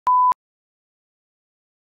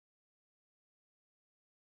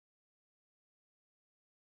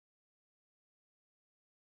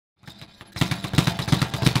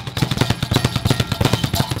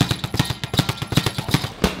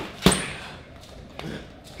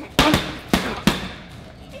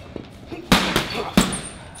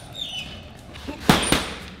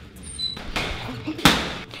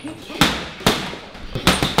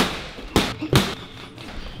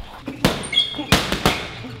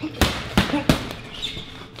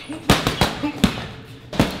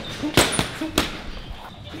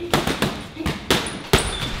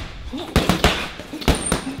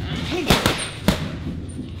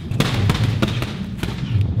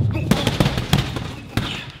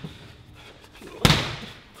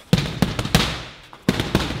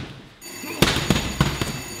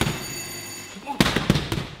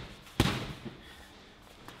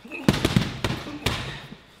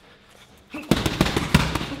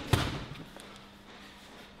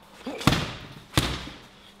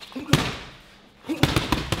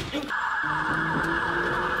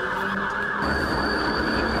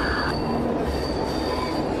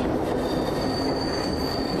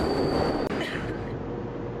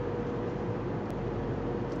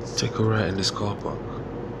Take a right in this car park.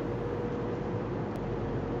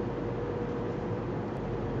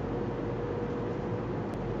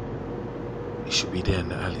 He should be there in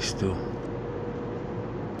the alley still.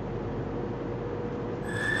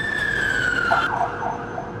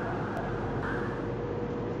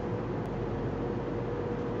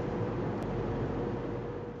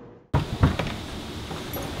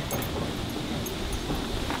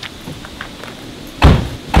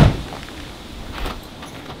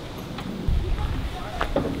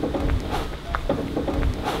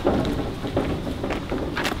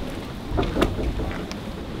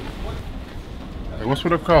 What's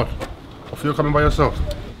with the crowd? I feel you're coming by yourself.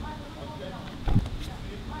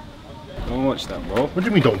 Don't watch that, bro. What do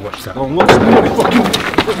you mean don't watch that? Don't watch that.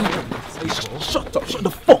 Shut up, shut the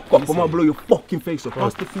fuck up. I'm gonna blow your fucking face off.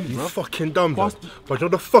 Pass the food, You bro. fucking dumb, blood. But you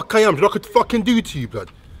know what the fuck I am? You know what I could fucking do to you, blood?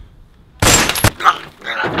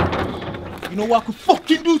 You know what I could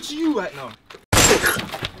fucking do to you right now?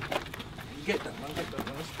 Get that, man. Get that,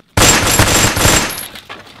 man.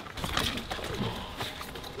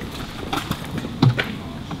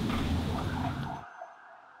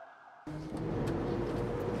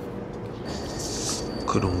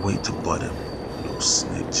 Couldn't wait to butt him, little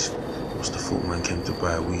snitch. Must have thought man came to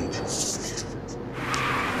buy weed.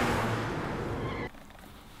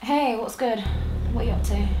 Hey, what's good? What are you up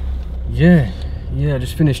to? Yeah, I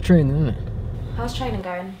just finished training, innit? How's training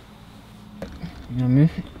going? You know what I mean?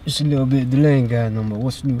 Just a little bit of delaying going on, but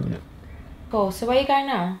what's new in it? Cool, so where are you going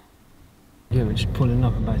now? Yeah, we're just pulling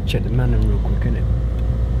up, about to check the man in real quick, innit?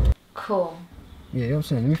 Cool. Yeah, you know what I'm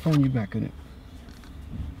saying? Let me phone you back, innit?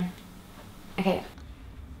 Okay.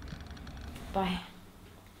 Bye.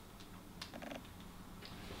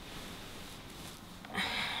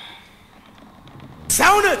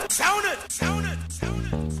 Sound it! Sound it! Sound it! Sound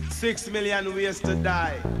it! 6 million ways to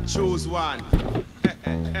die. Choose one.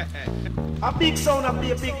 A big sound and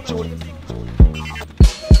be a big tune.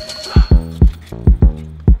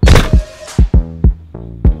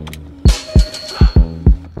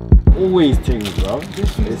 Always things, bro.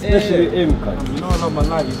 Especially him, cuz. You know I love my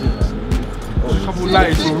lights, a couple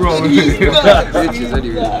lights were wrong. Bitches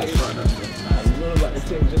anyway.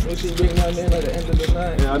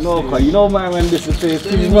 Yeah, I know, cuz. You know, man, when this is face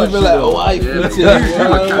too You much. be like, oh, I feel it.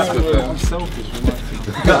 I'm selfish, man.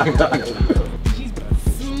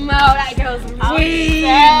 Smell that girl's weed.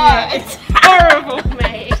 It's horrible,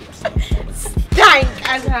 mate. Stank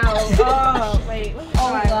as hell. Oh, wait.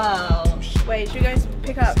 Oh, wow. Wait, should we go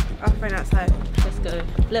pick up our friend outside? Let's go.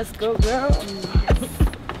 Let's go, girl.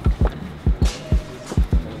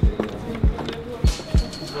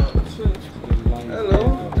 Hello.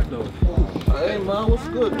 Hey man, what's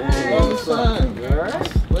good? Long time.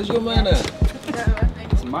 Where's your man at?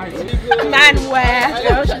 It's mine. Man, where?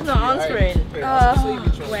 Girl, she's not answering.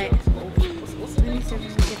 Oh, wait.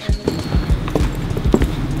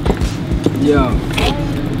 Yo,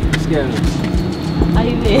 what's going on? How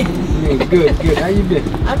you been? Yeah, good. How you been?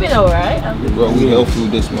 I've been alright. Bro, we healthy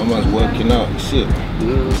with this. My man's working out. Shit.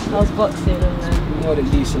 How's boxing and then? More than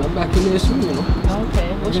decent. I'm back in there soon, you know. Okay,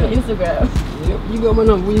 what's your Instagram? Yep, you got my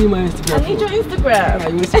number. What do you need my Instagram I need for? your Instagram. Yeah,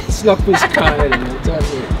 you was slap his car in and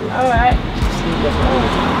Alright. Just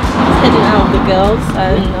heading out with the girls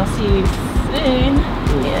and I'll see you soon.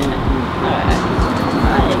 Yeah. Alright.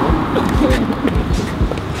 Bye.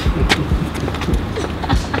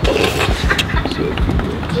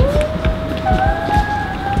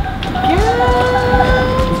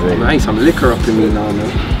 Man, I need some liquor up in me now, man.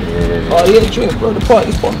 Yeah. Oh yeah, drink, bro. The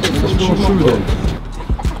party's popping. Let's go through then.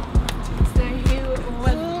 So who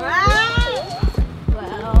was that?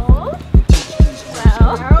 Well,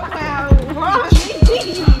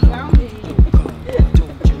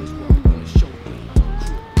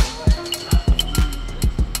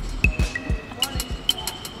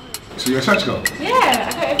 You a church girl? Yeah,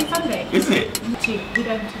 I go every Sunday. Is it? We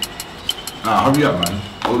don't. Ah, hurry up, man.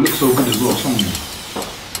 Oh, it looks so good as well. Some of you.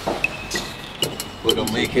 We're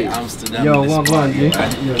gonna make it Amsterdam. Yo, what one, dude? Hey,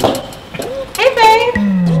 babe.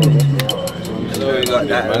 So we got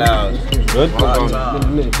that loud. Good?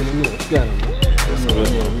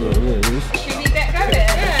 Should we get going?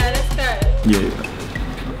 Yeah, let's go.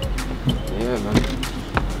 Yeah, man.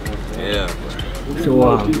 Yeah.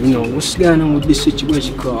 So, you know, what's going on with this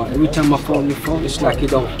situation, Carl? Every time I phone your phone, it's like you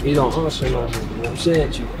don't answer no more. You know what I'm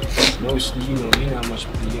saying to you? Mostly, you know how much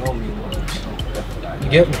you owe me, man. So, you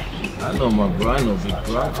get me? I know, my bro. I know, big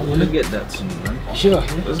bro. I wanna get that to you, man. Sure.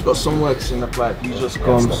 Let's got some works in the pipe. You just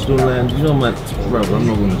come, Stoneland. You know, man, bro, I'm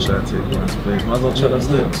not gonna try to take man's place. Might as well try to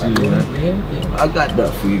step to you, man. I got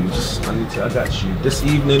that for you. Just, I got you. This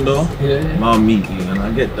evening, though, I'll meet you, and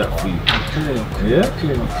I get that for you. Yeah?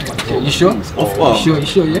 Okay, you sure? You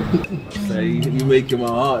sure, yeah? You making my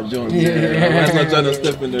heart jump. Yeah. I'm not trying to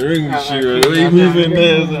step in the ring with you. The way you moving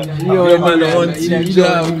there, you're man, the 1-2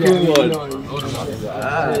 jam. Come on.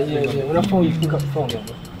 Yeah. When I phone you, pick up the phone, man.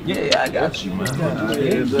 Yeah, I got you, man. I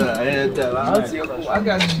heard that. I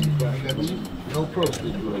got you. No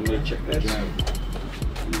problem. Let me check that out.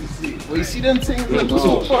 Well, you see them things like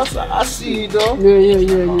so fast? I see you, though.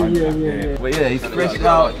 Yeah. But yeah, he's fresh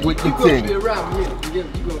out with the thing.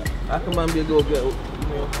 How come man be go get? You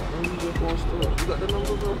got the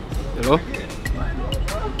number, bro? Hello?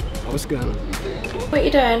 What's going on? What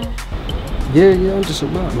you doing? Yeah, I'm just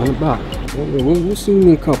about, man, We'll soon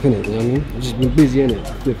link up, innit, you know what I mean? I've just been busy, innit?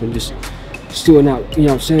 Flipping, just sorting out, you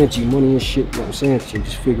know what I'm saying to you, money and shit, you know what I'm saying to you,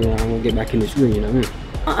 just figuring out how I'm gonna get back in this ring, you know what I mean?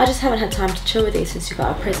 I just haven't had time to chill with you since you got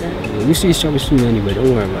out of prison. Yeah, you see each other soon anyway, don't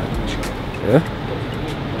worry about it. Yeah?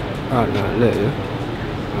 Alright, now, later, yeah?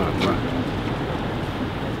 Alright, bye.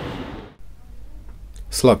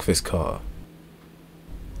 Slugfist Carter,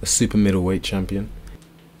 a super middleweight champion,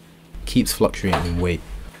 keeps fluctuating in weight,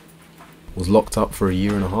 was locked up for 1.5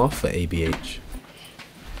 years for ABH.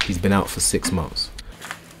 He's been out for 6 months,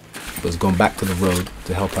 but has gone back to the road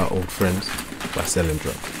to help out old friends by selling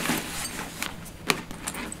drugs.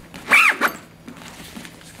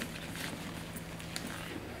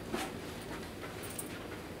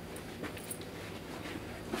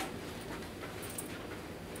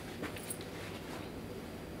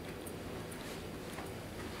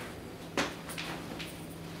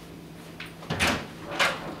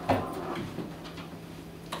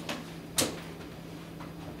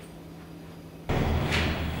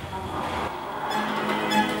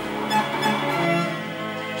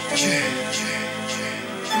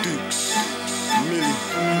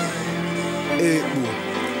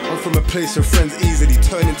 I'm from a place where friends easily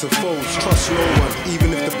turn into foes. Trust no one,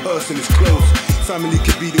 even if the person is close. Family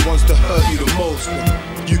could be the ones to hurt you the most.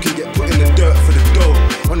 You can get put in the dirt for the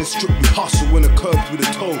dough. On the strip we hustle when the curbs with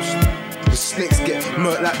a toast. The snakes get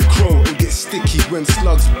murked like the crow and get sticky when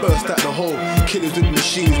slugs burst out the hole. Killers with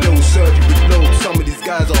machines, they will serve you with loads. Some of these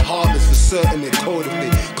guys are heartless for certain, they're cold if they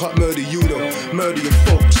can't murder you though. Murder your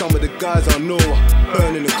folk, some of the guys I know are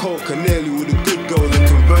burning the coke and nearly all the good girls and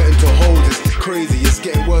converting to hoes. It's crazy, it's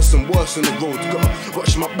getting worse and worse on the road. Gotta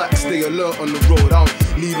watch my back, stay alert on the road. I don't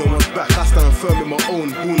need no one's back, I stand firm in my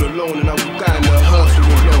own, born alone and I will die in the hearse with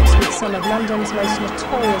alone. Some of London's most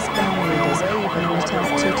notorious gang leaders are even returned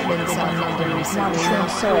to in South London recently.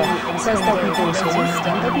 Sawyer says they'll be voted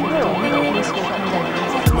in, they'll be real,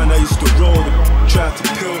 Man, I used to roll them, tried to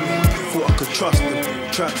kill me, thought I could trust them,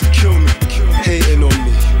 tried to kill me, hating on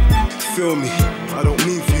me, feel me, I don't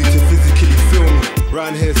mean for you to physically feel me,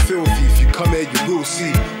 round here's filthy, if you come here you will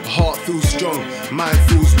see, my heart feels strong, mind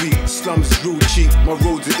feels weak, slums is real cheap, my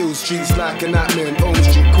roads are ill streets like a nightmare in Elm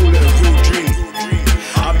Street, call it a real dream.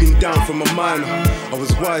 I've been down from a minor, I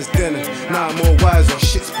was wise then, now I'm more wiser.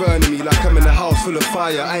 Shit's burning me like I'm in a house full of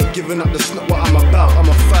fire. I ain't giving up, that's not what I'm about, I'm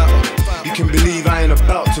a fighter. You can believe I ain't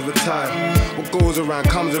about to retire. What goes around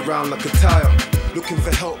comes around like a tire. Looking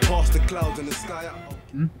for help past the clouds and the sky.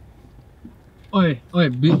 Oi,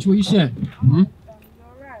 bitch, what you saying? Hmm?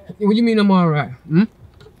 What do you mean I'm alright? Hmm?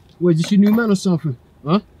 What, is this your new man or something?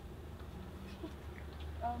 Huh?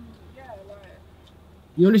 Yeah, like...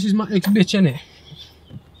 Yo, this is my ex-bitch, innit?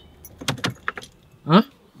 Huh?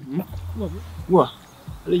 What?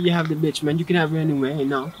 I'll let you have the bitch, man. You can have her anyway, hey,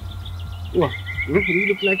 now. What? You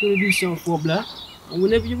look like you're gonna do something for blood. And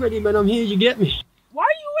whenever you're ready, man, I'm here, you get me? Why are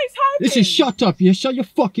you always hiding? Listen, shut up, yeah? Shut your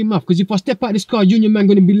fucking mouth, because if I step out this car, you and your man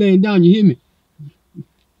gonna be laying down, you hear me?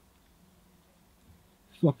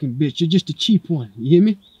 Fucking bitch, you're just a cheap one, you hear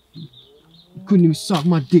me? You couldn't even suck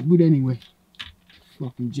my dick with anyway.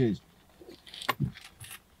 Fucking jizz.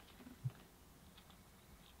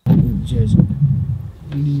 Jizz.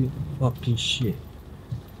 Leave it. fucking shit.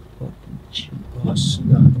 Fucking cheap ass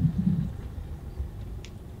slut.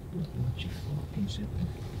 What you fucking said?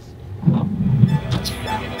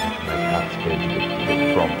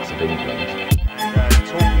 The prompts of England.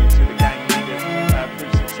 Talking to the gang leaders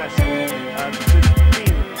proved successful. The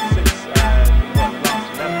theme since the last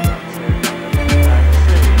 11 months here in London,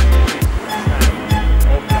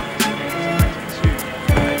 of young civilians, 22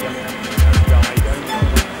 young men have died only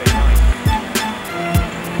on Wednesday night.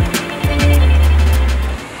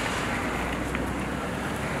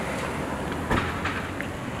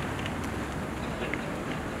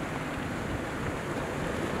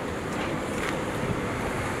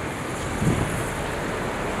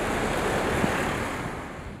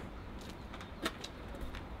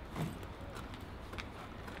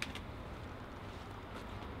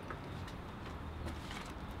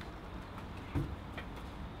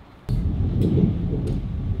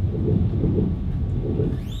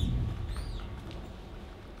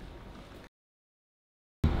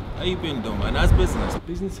 How you been though, man? How's business?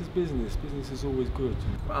 Business is business. Business is always good.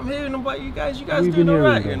 I'm hearing about you guys. You guys We've doing been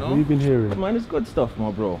alright, hearing, you though. know? We've been hearing. Man, it's good stuff,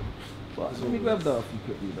 my bro. But let me grab that off you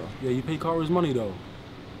quickly, though. Yeah, you pay Kara's money though.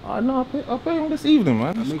 No, I'll pay him this evening,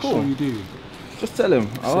 man. That's Make cool. sure you do. Just tell him.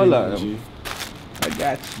 I'll Same holler at with him. you. I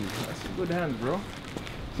got you. That's a good hand, bro.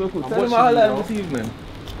 So cool. I'm Tell him watching I'll holler you, at him this evening.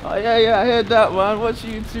 Oh, yeah, I heard that, man.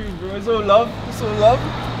 Watching you too, bro. It's all love. It's all love.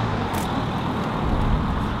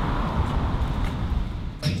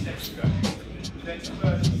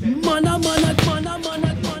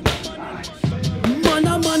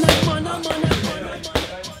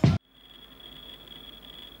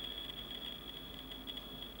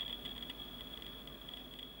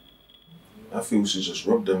 I think we should just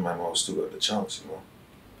rob them, man, while we still got the chance, you know?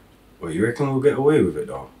 Well, you reckon we'll get away with it,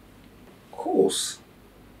 though? Of course.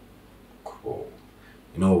 Cool.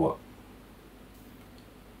 You know what?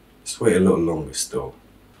 Let's wait a little longer still.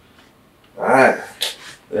 Alright.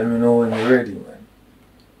 Let me know when you're ready, man.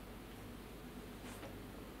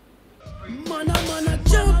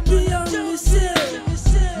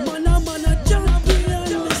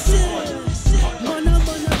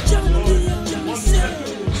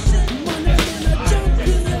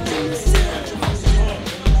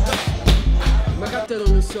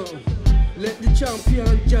 Let the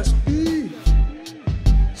champion just be.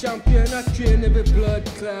 Champion I train every blood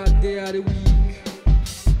clot day of the week.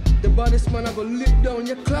 The baddest man I go lick down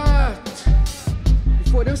your clot.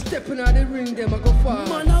 Before them stepping out the ring, them I go fast.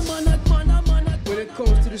 When it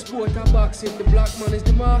comes to the sport of boxing, the black man is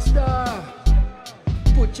the master.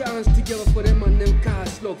 Put your hands together for them and them call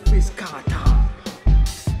slug fist Carter.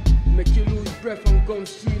 Make you lose breath and gum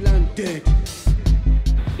shield and dead.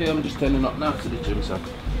 Yeah, I'm just turning up now to the gym, son.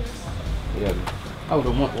 Yeah. Hold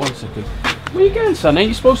on, one second. Where you going, son? Ain't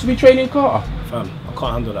you supposed to be training Carter? Fam, I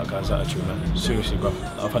can't handle that guy's attitude, man. Seriously, bro.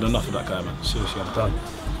 I've had enough of that guy, man. Seriously, I'm done.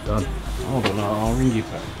 Done. Hold on, I'll ring you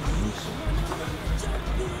back.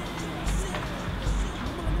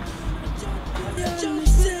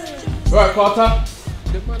 Right, Carter.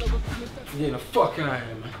 Yeah, the fuck I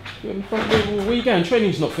am, man. Where you going?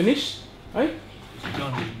 Training's not finished, eh?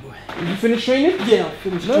 Have you finished training? Yeah, I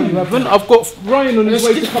finished no, training. you haven't. I've got Ryan on his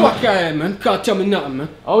way to come. Fuck I am, man. Can't tell me nothing, man.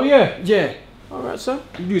 Oh yeah? Yeah. Alright, son.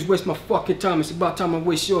 You do is waste my fucking time. It's about time I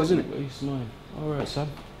waste yours, isn't it? Waste mine. Alright, son.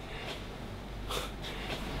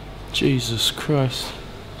 Jesus Christ.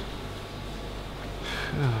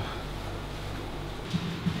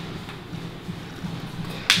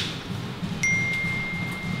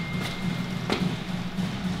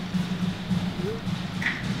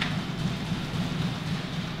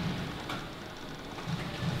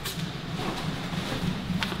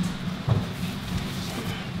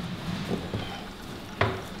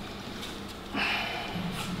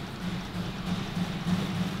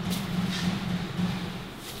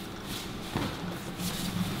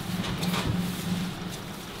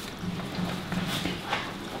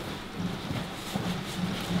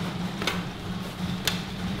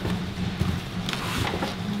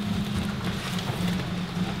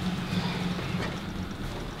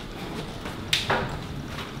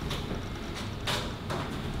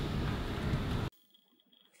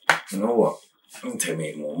 You know what? I'm gonna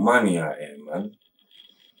make more money out here, man.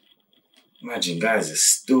 Imagine guys are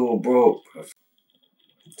still broke. You're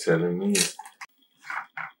telling me.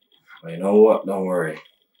 But you know what? Don't worry.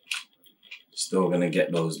 Still gonna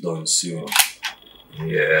get those done soon.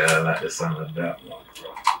 Yeah, I like the sound of that one,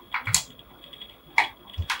 bro.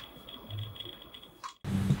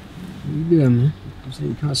 Yeah, man. I'm saying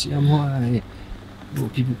you can't see I'm high. More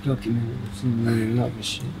people clocking me. I'm really love and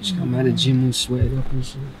shit. Just come out of the gym and sweat up and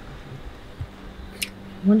shit.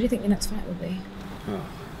 When do you think your next fight will be? Oh,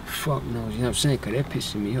 Fuck no, you know what I'm saying? Cause they're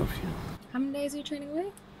pissing me off, you know. How many days are you training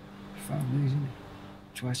away? 5 days, isn't it?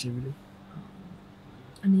 Twice every day.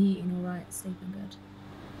 And you eating alright, sleeping good?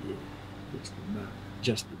 Yeah,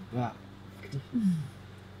 just about.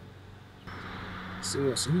 So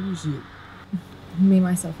who's you? Me,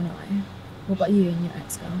 myself, and I. What about you and your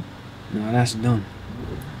ex-girl? No, that's done.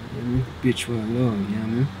 Yeah, man. Bitch for love, you know what I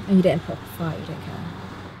mean? And you didn't proper fight, you didn't care?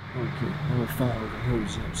 Okay, I would fight over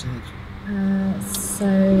hoes, you know what I'm saying? So,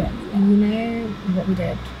 you know what we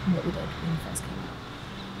did when you first came out?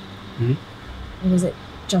 Hmm? Or was it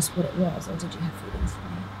just what it was, or did you have feelings for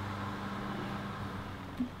me?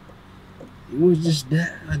 It was just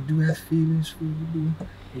that. I do have feelings for you, dude.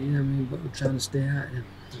 You know what I mean? But I'm trying to stay out there.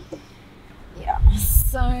 Yeah.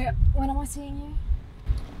 So, when am I seeing you?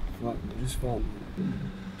 Fuck, just follow me.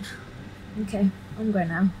 Okay, I'm going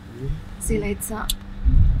now. See you later.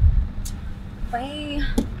 Bye.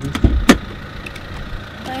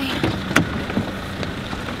 Bye.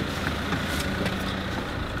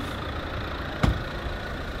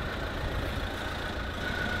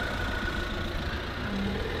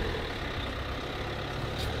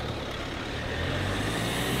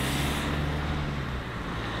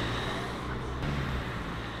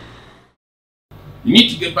 You need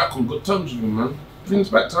to get back on good terms with him, man. Things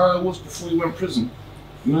back to how it was before he went prison.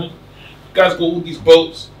 You know? Guys got all these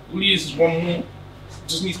boats, all he is one more.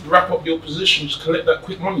 Just needs to wrap up your position, just collect that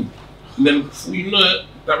quick money. And then before you know it,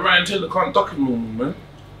 that Ryan Taylor can't dock him no more, man.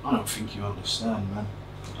 I don't think you understand, man.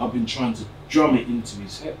 I've been trying to drum it into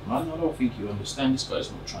his head, man. I don't think you understand. This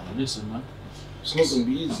guy's not trying to listen, man. It's not gonna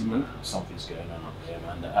be easy, man. Something's going on up there,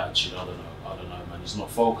 man. The attitude, I don't know, man. He's not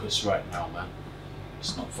focused right now, man.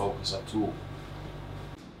 He's not focused at all.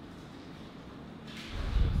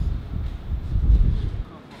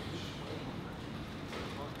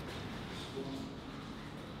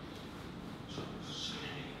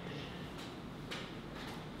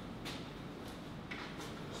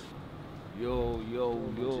 Yo.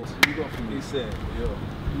 You got from me, said. Yeah,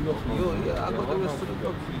 I got the rest of the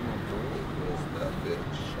dog for you, man, bro. Where's that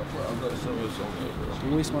bitch? I got somewhere,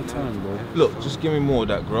 You waste my time, bro. Look, just give me more of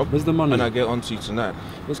that grub. Where's the money? And I get onto you tonight.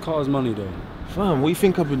 Where's Carl's money, though? Fam, what you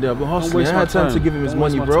think I've been there? I've been Don't hustling. waste I my had time time to give him his Don't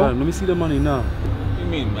waste money, my bro. time. Let me see the money now. What do you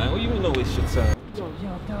mean, man? What do you mean, no waste your time?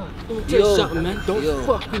 Let me tell you something, man. Don't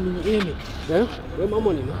fuck with me, you hear me? Yeah? Where's my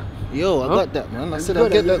money, man? Yo, I got that, man. I said I'll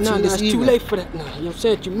get that to you this it's evening. too late for that now. You know what I'm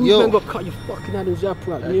saying? You move, Yo. man, go cut your fucking Adam's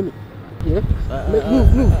apple out, you hear me? Yeah?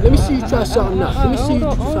 Move. Let me see you try something now. Let me see you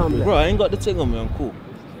do something. Bro, I ain't got the thing on me, I'm cool.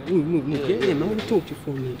 Move. Get in, man. What you talk to you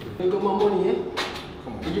for, man? You ain't got my money, yeah?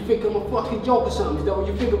 Did you think I'm a fucking joke or something? Is that what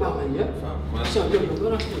you think about, man, yeah? Son, yo, go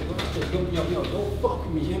downstairs. Yo, don't fuck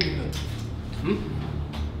with me, hear me, man?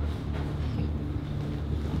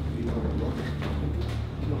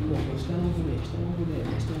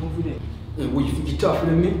 Stand over there. Hey, what, you think you're tougher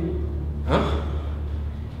than me? Huh?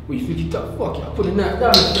 What, you think you're tough? Fuck you, I'll put a knife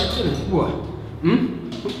down if you're killing me. What?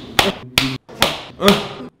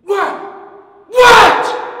 What?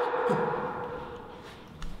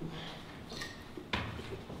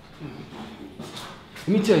 Let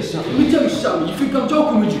me tell you something. You think I'm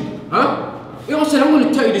joking with you? Huh? You know what I'm saying? I'm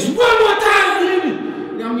gonna tell you this one more time, you hear me?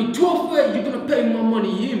 You know what I mean? 12:30, you're gonna pay my money,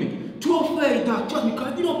 you hear me? 12:30, dog, trust me,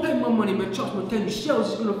 cause if you don't pay my money, man, trust me, I'm telling you,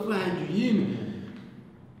 shells is gonna find you, you hear me?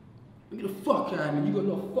 Get the fuck out of me, you got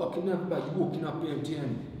no fucking everybody walking up here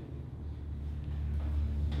empty-handed.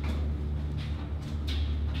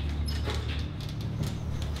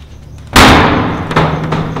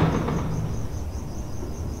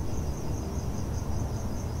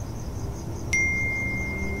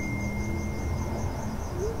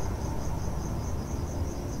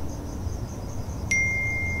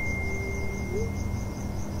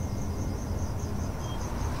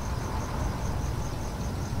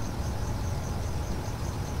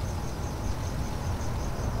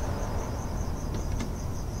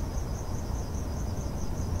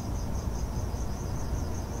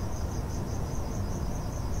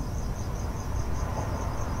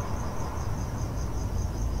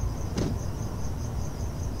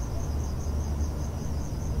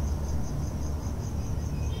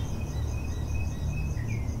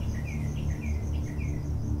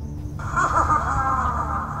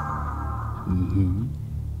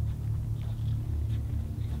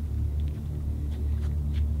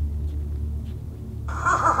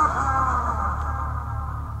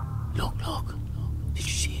 Look. Did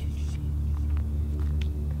you see it?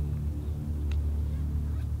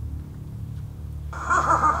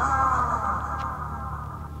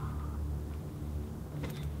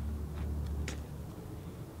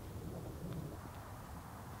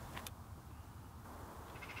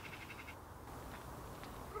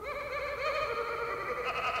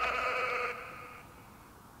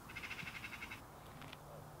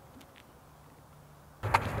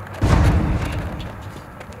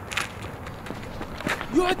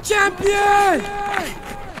 You're a champion!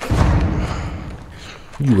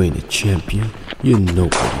 You ain't a champion. You're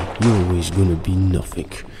nobody. You're always gonna be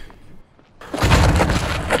nothing.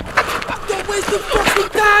 Don't waste the fucking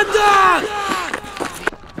time, dog!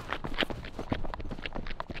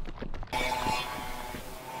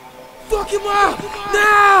 Fuck him up!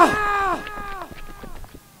 Now!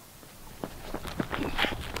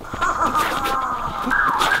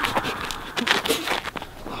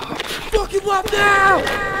 Fuck him up now!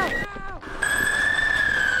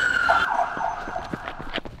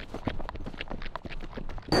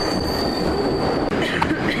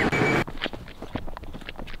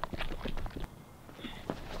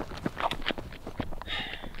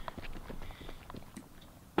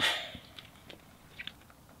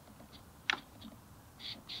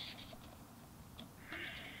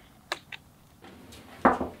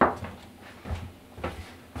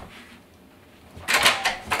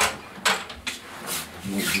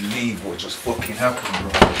 You won't believe what just fucking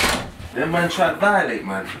happened, bro. Them man tried to violate,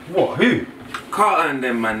 man. What? Who? Carter and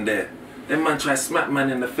them man there. Them man tried to smack man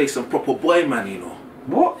in the face and proper boy man, you know.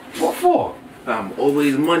 What? What for?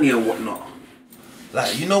 Always money and whatnot.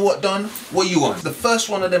 Like, you know what, Don? What you want? The first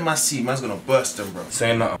one of them I see, man's gonna burst them, bro.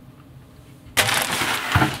 Say nothing.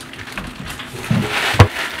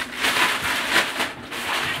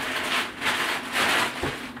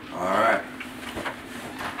 Alright.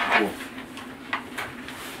 Cool.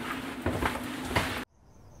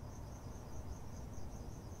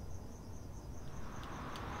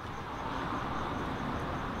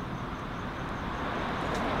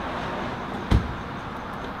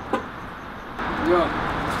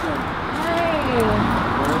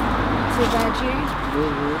 Too bad, you?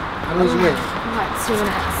 How long's you wait? Like 2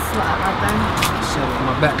 minutes, not that bad then. So,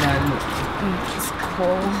 my back now, look. It's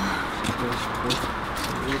cool.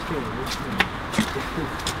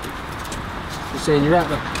 You saying you're out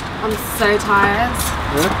though? I'm so tired.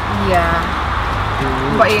 Yeah?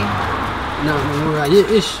 What about you? No, I'm alright. Yeah,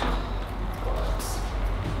 ish.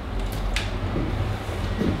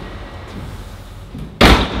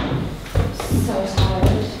 So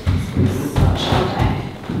tired. Such a day.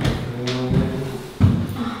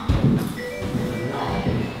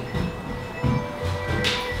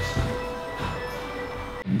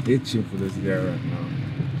 I'm itching for this guy right now.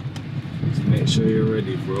 Just make sure you're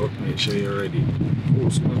ready, bro. Make sure you're ready. Oh,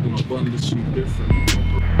 someone's gonna bun this shit different.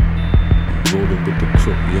 Rolling with the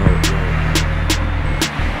crook, yo.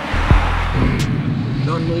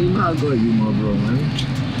 Don't know you not got you, my bro, man.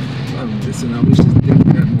 Man, listen, I wish this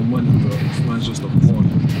nigga had more money, bro. This man's just a pawn.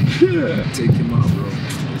 Take him out, bro.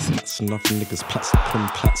 It's nothing, niggas plats upon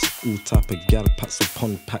plats, all type of gal, pats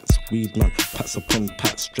upon pats, weed man, pats upon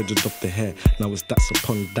pats, dreaded off the hair, now it's that's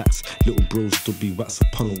upon that's, little bros to be wax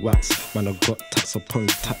upon wax, man I got tats upon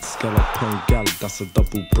tats, gal upon gal, that's a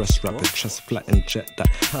double breast wrap, a chest flat and jet that,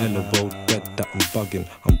 elbow bed that,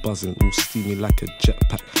 I'm buzzing, all steamy like a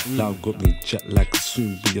jetpack, now got me jet lag,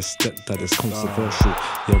 soon be a stepdad, it's controversial,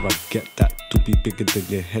 yeah I get that, to be bigger than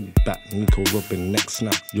your head back, Nico Robin, neck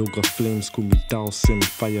snap, yoga flames, call me dousing,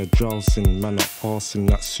 fire drowsing, man a arsin,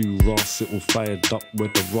 that's Sue Ross, it all fired up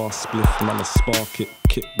with the raw spliff, man a spark it,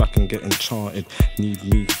 kick back and get enchanted, need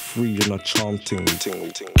me free and a charm ting, tingle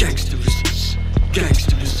ting. Gangsterisms,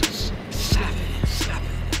 gangsterisms, slap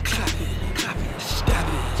it, clap it, clap it, stab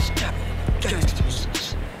it,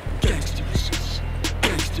 gangsterisms, gangsterisms,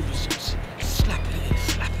 gangsterisms, slap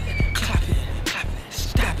it, clap it,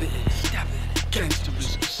 stab it,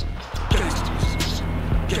 gangsterisms, gangsterisms,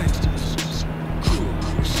 gangsterisms,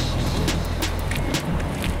 crooks.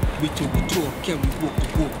 We talk, and we walk the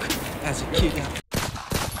walk, as a kid out.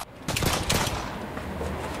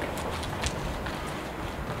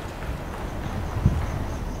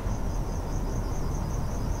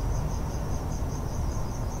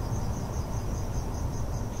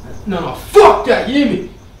 No, fuck that, you hear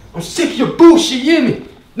me? I'm sick of your bullshit, you hear me?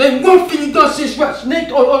 Name one thing you done since rap.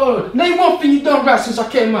 Name one thing you done rap since I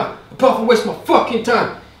came out. Apart from waste my fucking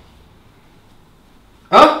time.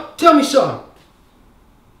 Huh? Tell me something.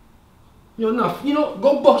 You know,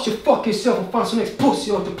 go box your fucking self and find some next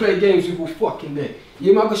pussy out to play games with all fucking day.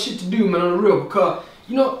 Yeah, man, I got shit to do, man, on the real, because,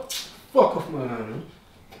 you know, fuck off my line, man.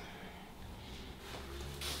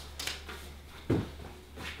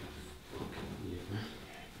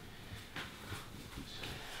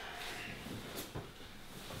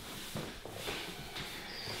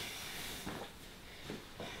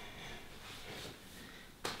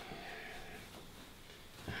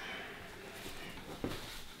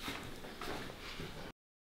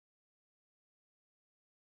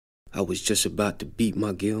 I was just about to beat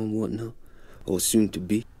my girl and whatnot, or soon to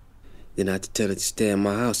be. Then I had to tell her to stay in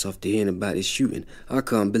my house after hearing about this shooting. I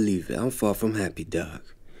can't believe it. I'm far from happy, dog.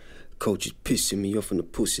 Coach is pissing me off and the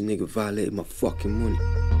pussy nigga violated my fucking money.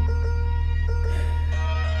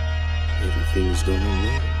 Everything is going on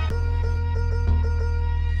wrong.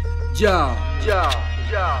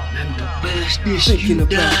 Thinking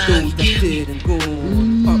about those that dead and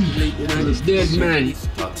gone. Man, he's dead, man.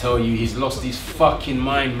 I'll tell you, he's lost his fucking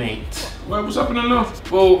mind, mate. Well, what's happening now?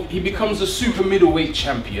 Well, he becomes a super middleweight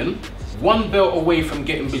champion, one belt away from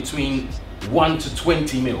getting between 1 to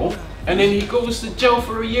 20 mil, and then he goes to jail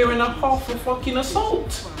for 1.5 years for fucking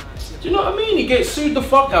assault. Do you know what I mean? He gets sued the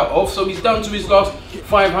fuck out of, so he's down to his last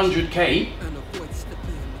 500k.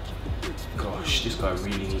 Gosh, this guy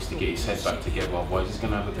really needs to get his head back together, otherwise he's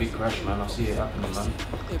gonna have a big crash, man. I see it happening, man.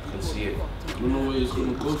 I can see it. I don't know where he's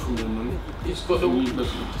gonna go from there, man. He's got all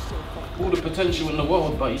the potential in the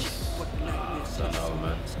world, but he's... I don't know,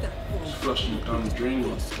 man. He's flushing it down the drain.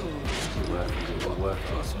 It's worth it.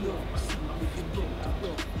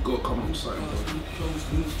 Gotta come up with something,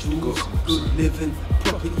 bro. Good living,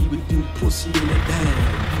 property with do pussy in a dime.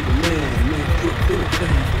 For the man, good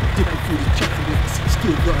thing. Dipping through the traffic,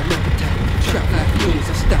 still got an appetite. Trap like hills,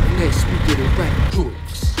 I stop next, we get it right,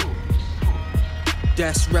 crooks.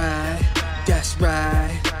 That's right, that's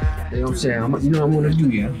right. You know what I'm saying? You know what I'm gonna do,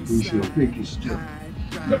 yeah? We should fake this stuff.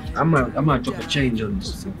 I might drop a change on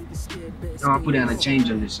this. I'll put down a change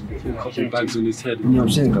on this. A couple bags on his head. You know what I'm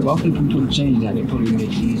saying? Because I think if you put a change down, it probably make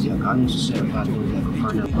it easier. I don't necessarily if I do it, I can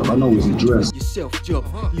find out. I know his address. Yourself job,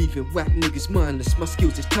 leaving whack niggas mindless. My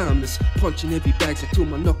skills is timeless. Punching heavy bags until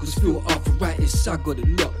my knuckles feel arthritis. I got it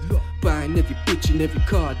locked. Buying every bitch and every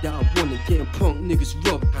car that I wanna. Getting punk niggas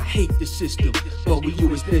robbed. I hate the system, but we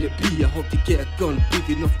always let it be. I hope to get a gun big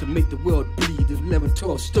enough to make the world bleed. 11,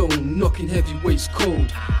 12 stone, knocking heavyweights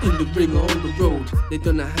cold. In the ring or on the road, they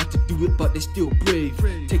don't know how to do it, but they still brave.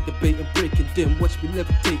 Take the bait and break it, then watch me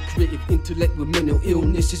levitate. Creative intellect with mental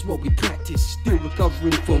illness is what we practice. Still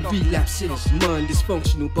recovering from relapses. Mind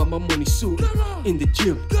dysfunctional, but my money's sorted. In the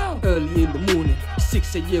gym, early in the morning,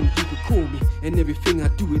 6 a.m. you can call me. And everything I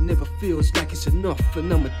do, it never feels like it's enough.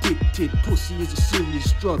 And I'm addicted, pussy is a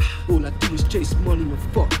serious drug. All I do is chase money and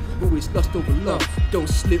fuck. Always lust over love. Don't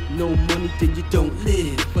slip no money, then you don't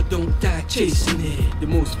live. But don't die chasing it. The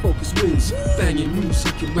most focus wins. Banging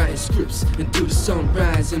music and writing scripts until the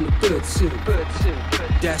sunrise and the birds sing.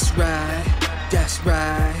 That's right, that's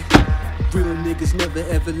right. Real niggas never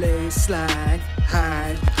ever let it slide.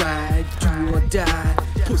 Hide, ride, do or die.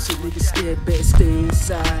 Pussy niggas scared, better stay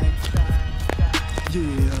inside.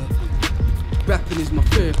 Yeah. Rapping is my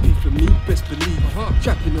therapy for me, best believe.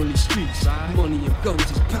 Trapping on these streets, money and guns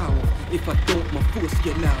is power. If I don't, my force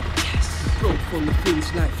get louder. Broke from the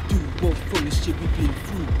things life do, woke from the shit we been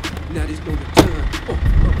through. Now there's no return. Oh,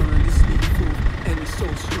 my mind is lethal, and it's so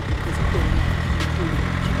stupid because I don't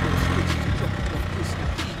keep on switching to drop off this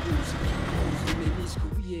like Eagles. When they need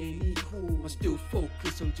school, we ain't equal. I'm still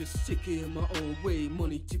focused, I'm just sick in my own way.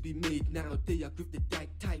 Money to be made nowadays. I grip the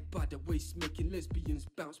dyke tight by the waist, making lesbians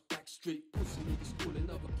bounce back straight. Pussy niggas calling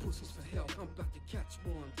other pussies for help. I'm about to catch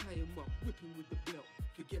one, tie him up, whipping with the belt.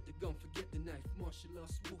 Forget the gun, forget the knife, martial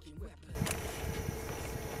arts, walking weapon.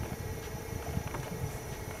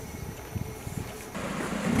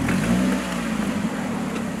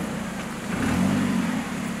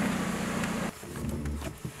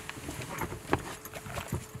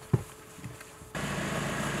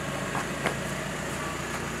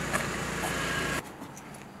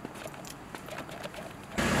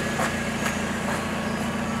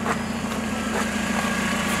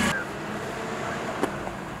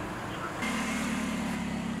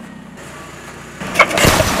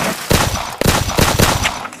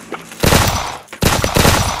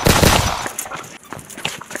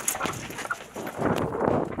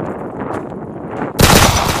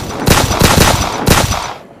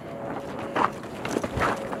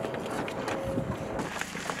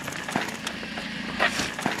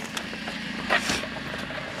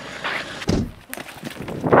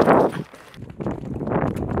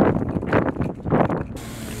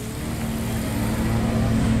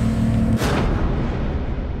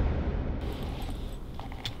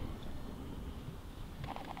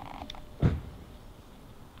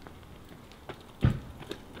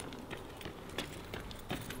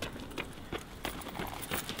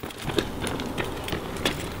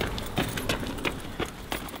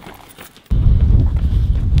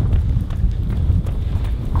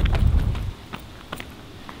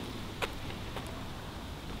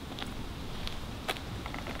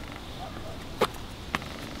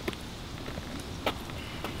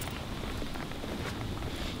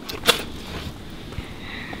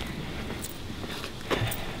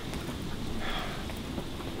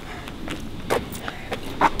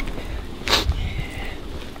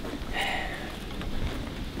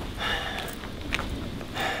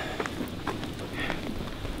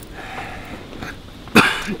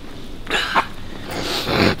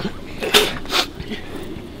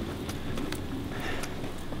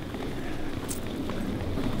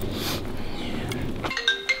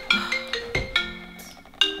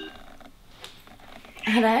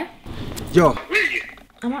 Yo. Where are you?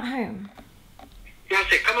 I'm at home. Yeah, I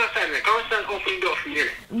said, come outside, man. Come outside and open the door for me.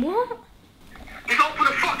 What? Just open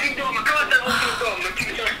the fucking door, man. Come outside and open the door, man. Give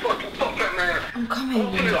me some fucking pop that, man. I'm coming.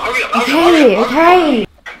 Open it. Hurry up, Okay, okay.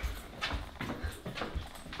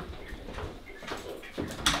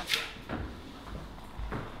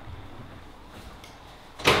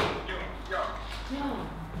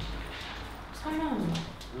 What's going on?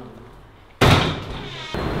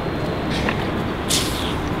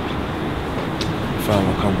 Fam,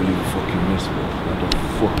 I can't believe you fucking missed, bro. How the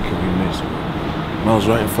fuck can we miss, bro? I was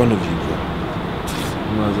right in front of you, bro.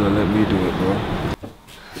 You might as well let me do it, bro.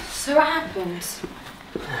 So what happened?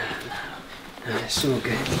 Nah, it's all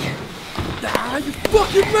good. Nah, you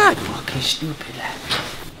fucking mad! Fucking stupid, lad.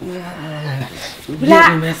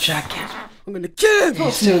 Relax. Man, try to catch me. I'm gonna kill him!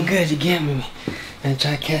 It's so good you get me. Man,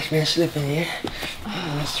 try to catch me and slipping, yeah?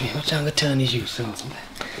 That's me. What time to turn these you, so? You know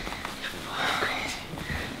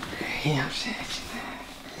what I'm saying?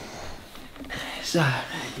 It's alright,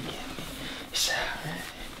 you get me. It's alright.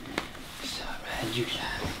 It's alright, you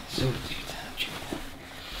lie. So you time, you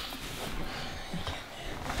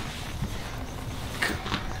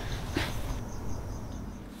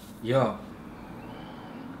lie.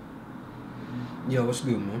 Yo, what's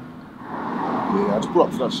good, man? Yeah, I just brought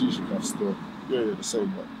up to that shisha club still. Yeah, the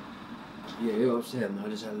same one. Yeah, you know what I'm saying, man. I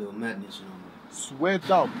just had a little madness, you know. Swear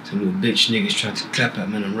down. Some little bitch niggas try to clap at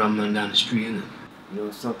man and run man down the street, innit? You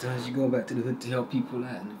know, sometimes you go back to the hood to help people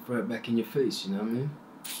out and they throw it back in your face, you know what I mean?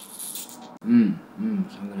 So I'm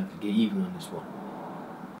gonna have to get even on this one.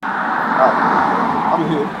 Alright, I'm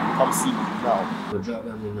here. Come see me now. We'll drop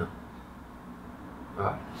down there now.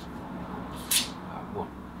 Alright. Alright, one.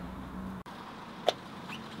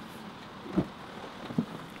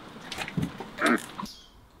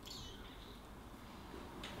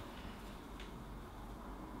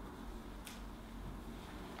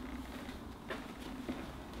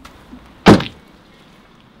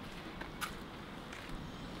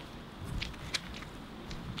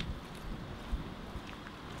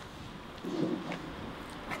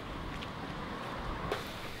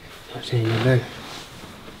 I'm saying, you know.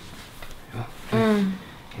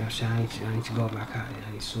 You know what I'm saying? I need to go back out there.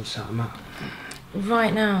 I need to sort something out.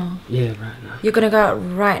 Right now? Yeah, right now. You're gonna go out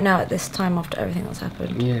right now at this time after everything that's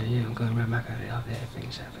happened? Yeah, I'm going right back out there after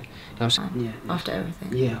everything's happened. You know what I'm saying? Yeah. After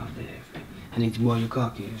everything? Yeah, after everything. I need to boil your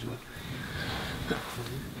car key as well.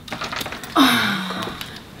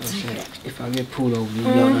 If I get pulled over, you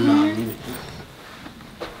yell and I'll leave it.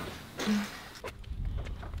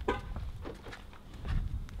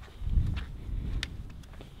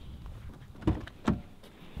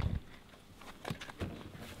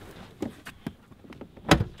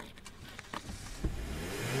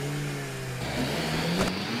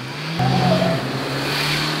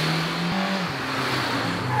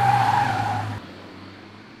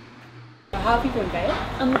 How have you been, babe?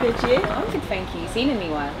 I'm good, you? I'm good, thank you. Seen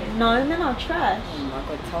anyone? No, men are trash. Oh my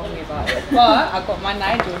god, tell me about it. But I've got my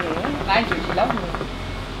Nigel here. Nigel, she loves me.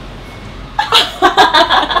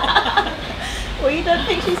 Well, you don't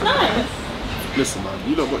think she's nice? Listen, man,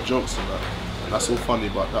 you don't got jokes on that. That's all funny,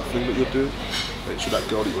 but that thing that you're doing, make sure that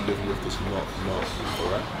girl that you're living with does not,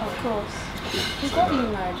 alright? Of course. You've got you,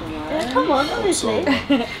 Nigel, right? Yeah, come on, honestly.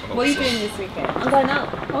 What are you doing this weekend? I'm going out.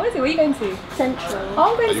 Oh, is it? Where are you going to? Central.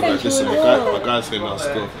 Oh, I'm going to You guys, Central listen, as well. my guy's here now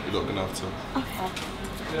still. You're not gonna have to.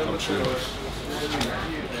 I'm sure.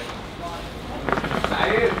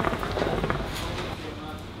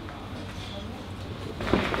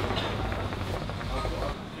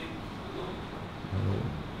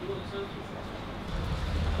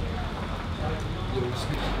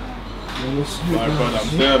 My brother,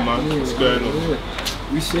 I'm there, man. What's going on?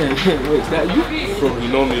 We saying, wait, is that you? You probably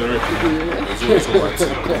know me already. It's always on my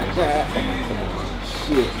team.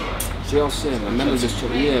 Shit. See what I'm saying, man? Man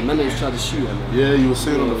just tried to shoot at me. Yeah, you were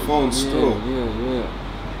saying on the phone still.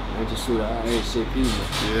 Yeah. I just saw that ASAP, man.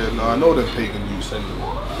 Yeah, no, I know they're pagan use anyway.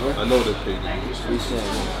 I know they're pagan use. We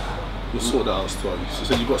saying, You'll sort that out still. You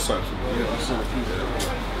said you got something for me. yeah, something.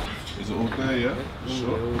 Is it all there, yeah?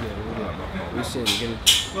 Sure. We saying, get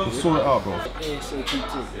it. We'll sort it out, bro. ASAP too.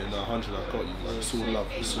 Yeah, no, 100, I got you, man. It's all love,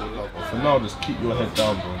 it's all love. For now, just keep your head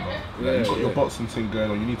down, bro, man. Yeah, you got your boxing thing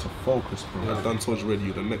going on, you need to focus, bro. I've done told you already,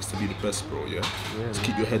 you're the next to be the best, bro, yeah? Just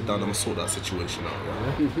keep your head down and sort that situation out,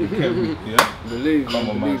 yeah? You get me, yeah? Believe Come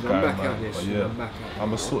on, I'm man, back man. out there, But soon, yeah, I'm back out I'm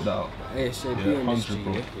gonna sort that out. ASAP Yeah, on this 100,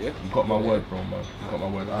 bro. thing, yeah? You got my word, bro, man. You got my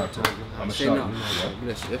word. Alright, bro. I'm a Say shout nothing, you, man. yeah?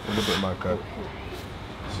 Bless you. A little bit, my guy.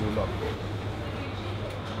 See you later.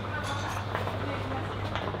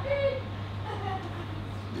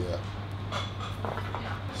 Yeah.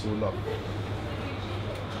 It's all up.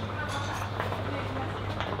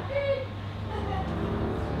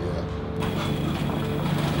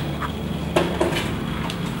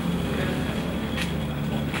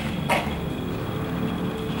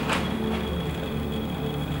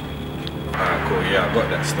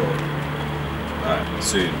 that store. Alright,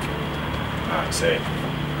 soon. Alright, say.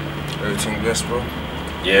 Everything best, bro?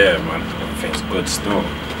 Yeah, man. Everything's good still.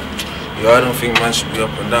 Yo, I don't think man should be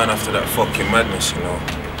up and down after that fucking madness, you know.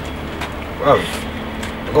 Bro,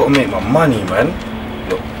 I gotta make my money, man.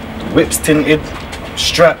 Look, the whip's tinted, I'm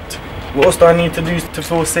strapped. What else do I need to do to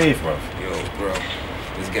feel safe, bro? Yo, bro,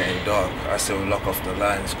 it's getting dark. I say we lock off the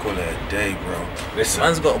lines, call it a day, bro. Listen,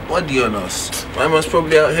 man's got a body on us. My man's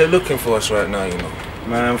probably out here looking for us right now, you know.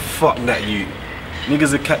 Man, fuck that, you.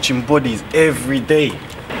 Niggas are catching bodies every day.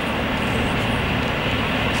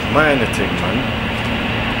 Minor thing, man.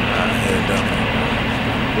 I hear that.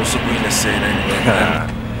 What's Sabrina saying anyway, man?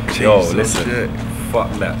 Yo, listen. Shit.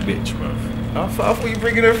 Fuck that bitch, bro. I thought you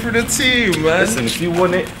bringing her through the team, man. Listen, if you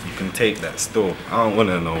want it, you can take that still. I don't want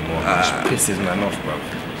her no more. She pisses man off, bro.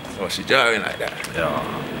 Oh, she jarring like that? Yeah.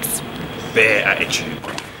 Bare attitude.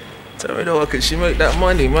 Tell me though, could she make that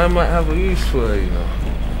money? Man might have a use for her, you know.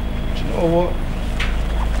 Do you know what?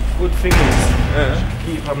 Good thing is,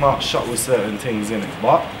 keep her mouth shut with certain things in it,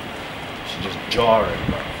 but she just jarring,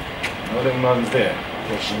 bro. All them man's there.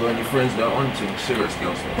 Yeah, she got any friends that are on things, seriously,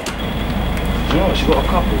 also. You know what, she got a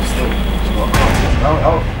couple still. She got a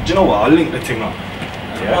couple. Do you know what, I'll link the thing up.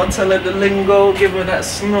 Yeah. I'll tell her the lingo, give her that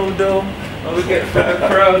snow dough. I'll get for the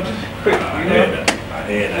crowd quick, you know. I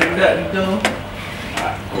hear that. That dough.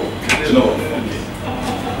 Alright, cool. Do you know what,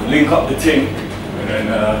 we'll link up the thing, and then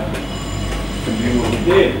do what we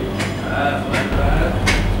did. Let's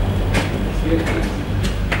get it.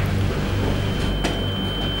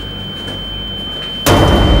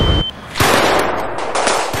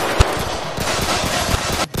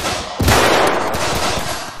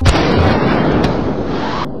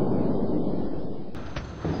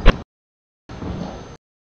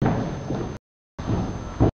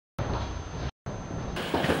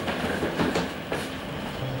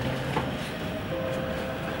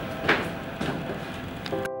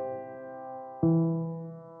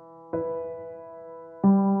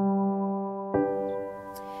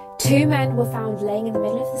 Two men were found laying in the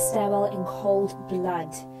middle of the stairwell in cold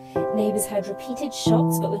blood. Neighbours heard repeated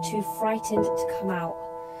shots but were too frightened to come out.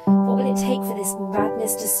 What will it take for this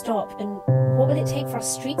madness to stop, and what will it take for our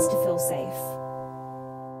streets to feel safe?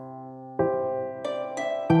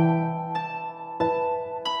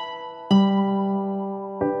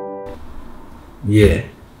 Yeah.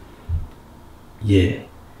 Yeah.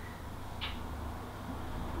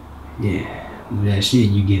 Yeah. Well, that shit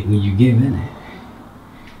you get when you give in it.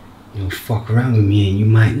 You don't fuck around with me and you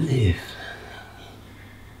might live.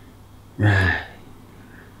 Right.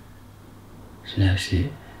 So that's it.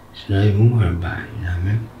 So don't even worry about it, you know what I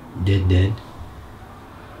mean? Dead.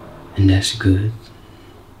 And that's good.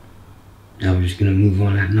 Now we're just gonna move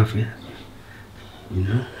on like nothing else. You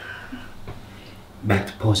know? Back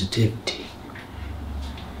to positivity.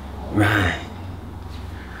 Right.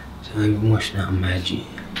 So I ain't even watching out magic.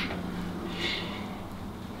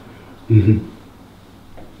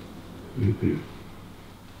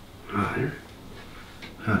 Alright.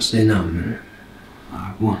 I'll say now, man.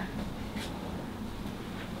 Alright, one.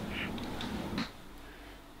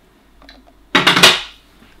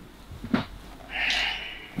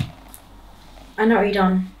 I know what you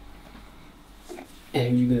done. And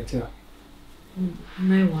who you gonna tell?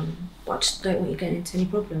 No one. But I just don't want you getting into any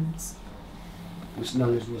problems. What's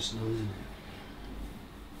known is what's known, isn't it?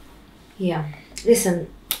 Yeah. Listen,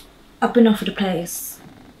 I've been offered a place.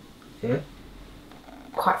 Yeah?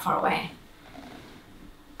 Quite far away.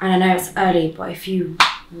 And I know it's early, but if you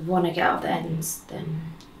want to get out of the ends, then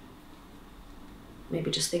maybe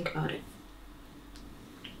just think about it.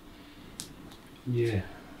 Yeah.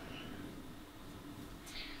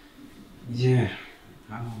 Yeah.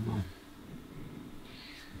 I don't mind.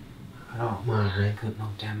 I ain't got no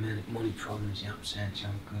damn money problems, you know what I'm saying?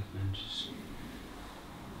 I'm good, man. Just,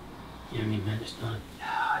 you know what I mean, man? It's not,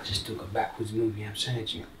 I just took a backwards move, you know what I'm saying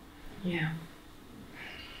to you? Yeah.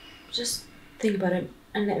 Just think about it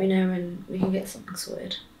and let me know when we can get something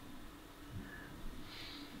sorted.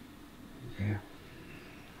 Yeah.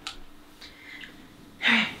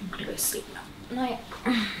 I'm gonna go to sleep now. Night.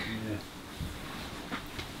 Yeah.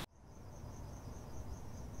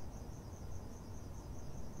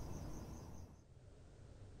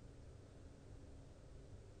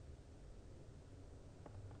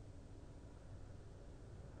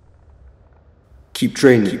 Keep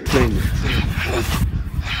training.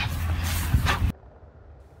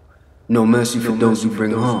 No mercy for those who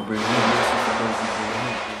bring harm.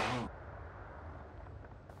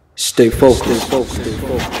 Stay focused.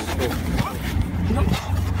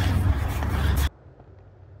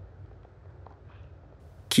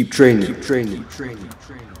 Keep training.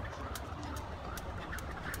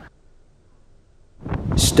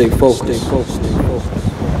 Stay focused. Stay focused. Stay focused.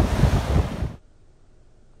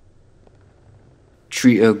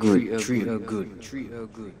 Treat her good. Treat her good. Treat her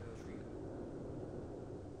good.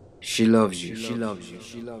 She loves you. She loves you.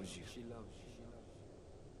 She loves you.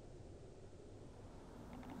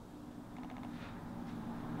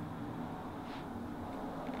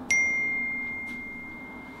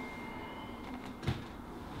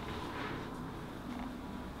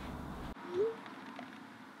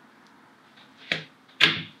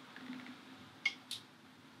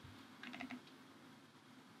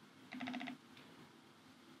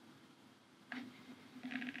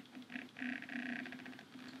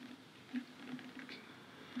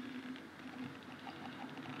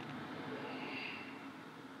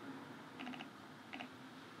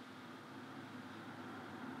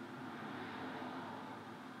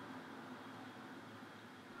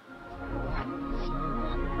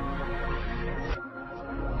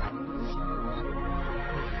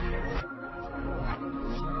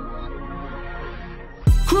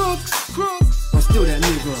 Crooks, I'm still that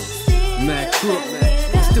nigga. Mad crook,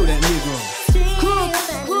 I'm still that nigga. Crooks,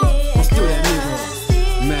 I'm still that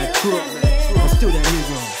nigga. Mad crook, I'm still that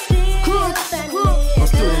nigga. Crooks, I'm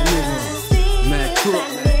still that nigga. Mad crook,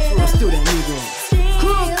 I'm still that nigga.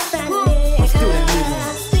 Crooks, I'm still that nigga.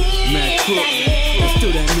 Mad crook, I'm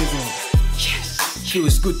still that nigga. Yes,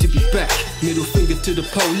 feels good to be back. Middle finger to the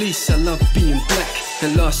police, I love being black.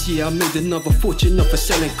 And last year I made another fortune off of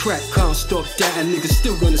selling crack. Can't stop that, and niggas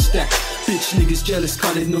still gonna stack. Bitch niggas jealous,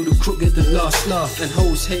 cause they know the crook at the last laugh. And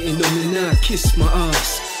hoes hating on me now, kiss my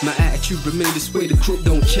ass. My attitude remain this way, the crook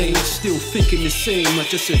don't change. Still thinking the same, I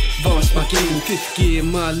just advanced my game. Fifth gear,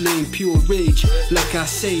 my lane, pure rage. Like I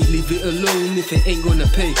say, leave it alone if it ain't gonna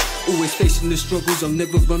pay. Always facing the struggles, I'm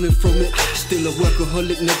never running from it. Still a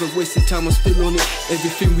workaholic, never wasting time, I'm still on it.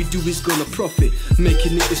 Everything we do is gonna profit.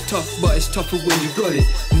 Making it is tough, but it's tougher when you got it.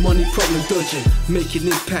 Money problem dodging, making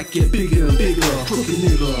impact get bigger and bigger. Crooked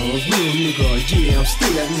nigga, a real nigga, yeah, I'm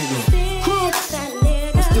still that nigga. Crooks,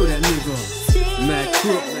 I'm still that nigga. Mad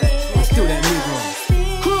crook, I'm still that nigga.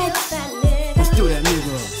 Crooks, I'm still that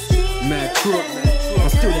nigga. Mad crook, I'm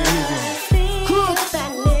still that nigga. Crooks,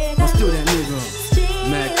 I'm still that nigga.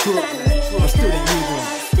 Mad crook, I'm still that nigga.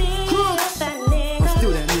 Crooks, I'm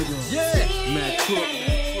still that nigga. Yeah, mad crook,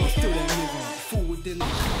 I'm still that nigga. Forward in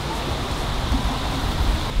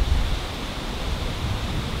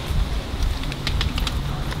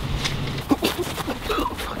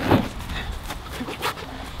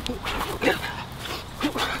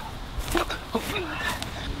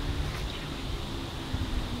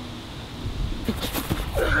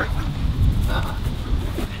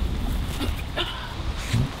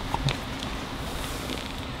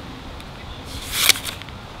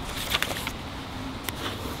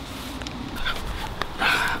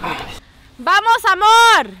 ¡Vamos,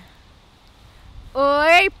 amor!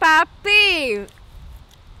 ¡Uy, papi!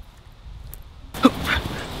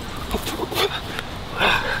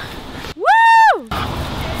 ¡Woo!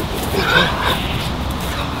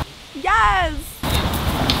 Yes!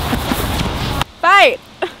 Fight!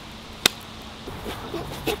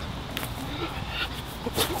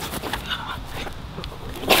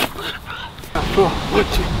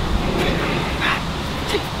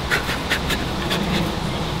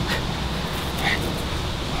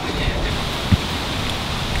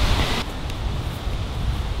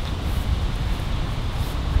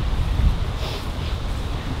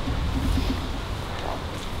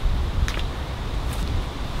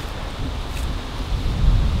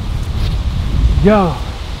 Yo.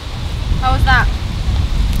 How was that?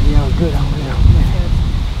 Yeah, I'm good.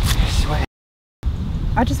 I swear.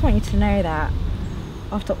 I just want you to know that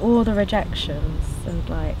after all the rejections and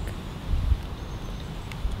like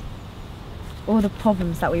all the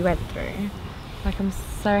problems that we went through, like I'm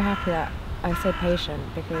so happy that I stayed patient,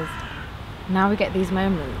 because now we get these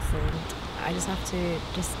moments and I just have to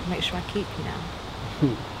just make sure I keep you now.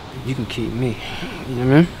 You can keep me. You know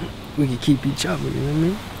what I mean? We can keep each other, you know what I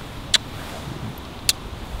mean?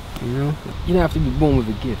 You know? You don't have to be born with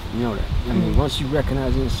a gift, you know that. I mean, once you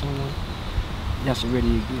recognize it in someone, that's already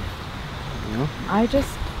a gift. You know? I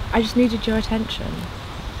just needed your attention.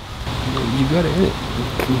 You got it, innit?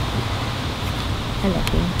 I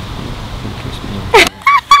love you. Kiss me.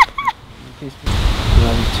 Kiss me. I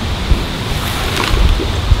love you too.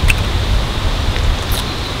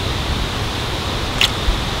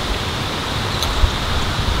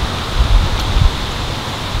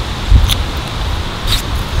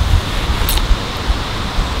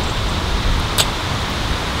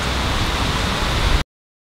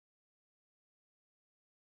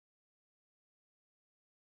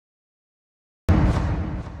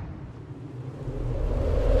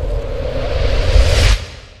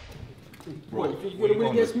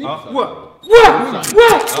 against me? Huh? What?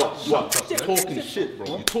 What? You're talking shit, bro.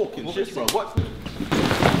 You're talking shit, bro. What?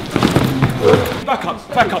 Back up.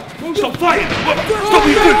 Stop fighting. Stop what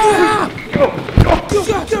you're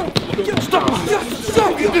doing.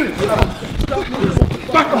 Stop what you're doing.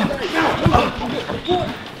 Back up.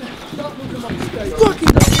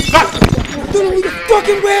 Don't with your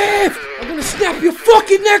fucking wave! I'm gonna snap your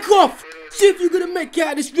fucking neck off! See if you're gonna make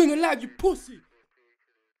out this ring alive, you pussy!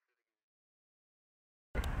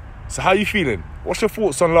 So how you feeling? What's your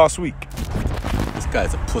thoughts on last week? This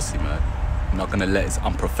guy's a pussy, man. I'm not gonna let his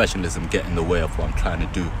unprofessionalism get in the way of what I'm trying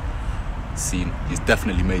to do. See, he's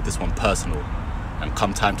definitely made this one personal. And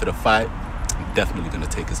come time to the fight, I'm definitely gonna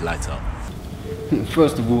take his lights out.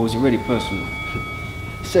 First of all, it's already personal.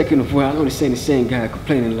 Second of all, I know this ain't the same guy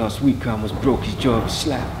complaining last week I almost broke his jaw with a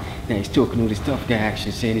slap. Now he's talking all this tough guy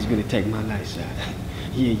action saying he's gonna take my lights out.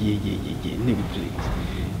 Yeah, nigga please.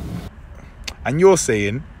 And you're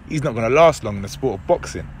saying he's not gonna last long in the sport of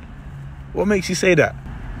boxing. What makes you say that?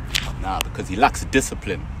 Nah, because he lacks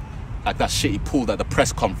discipline. Like that shit he pulled at the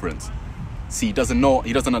press conference. See, he doesn't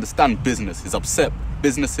understand business. He's upset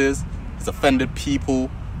businesses, he's offended people,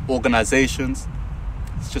 organizations.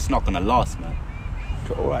 It's just not gonna last, man.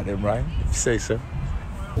 Alright then, Ryan, if you say so.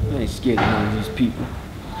 I ain't scared of none of these people.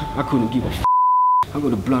 I couldn't give a f. I got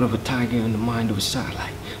the blood of a tiger and the mind of a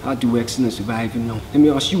satellite. I'll do excellence if I even know. Let me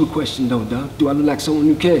ask you a question though, dog. Do I look like someone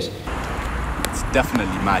who cares? It's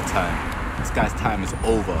definitely my time. This guy's time is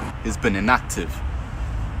over. He's been inactive.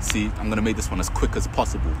 See, I'm gonna make this one as quick as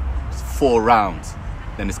possible. It's 4 rounds.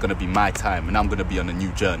 Then it's gonna be my time and I'm gonna be on a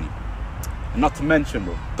new journey. And not to mention,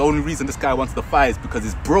 bro, the only reason this guy wants to fight is because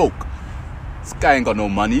he's broke. This guy ain't got no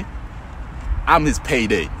money. I'm his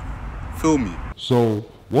payday. Feel me? So,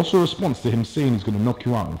 what's your response to him saying he's going to knock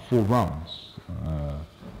you out in 4 rounds?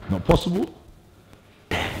 Not possible?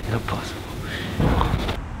 Not possible.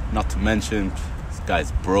 Not to mention, this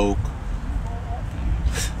guy's broke.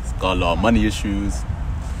 He's got a lot of money issues.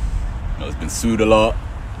 You know, he's been sued a lot.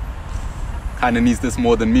 Kinda needs this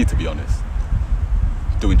more than me, to be honest.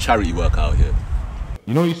 Doing charity work out here.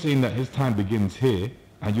 You know, he's saying that his time begins here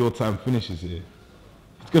and your time finishes here.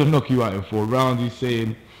 He's gonna knock you out in 4 rounds. He's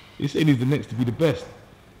saying he's the next to be the best.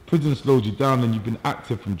 Prison slowed you down and you've been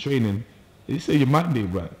active from training. He say your mind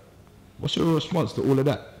ain't right. What's your response to all of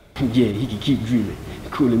that? Yeah, he can keep dreaming,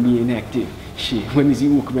 calling me inactive. Shit, when does he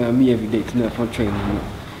walk around me every day tonight if I'm training him?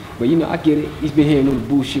 But you know, I get it. He's been hearing all the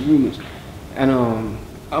bullshit rumors. And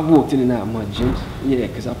I've walked in and out of my gyms. Yeah,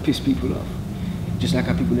 because I piss people off. Just like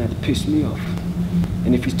how people now have to piss me off.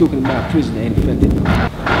 And if he's talking about prison, they ain't offended. You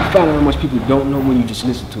find out how much people don't know when you just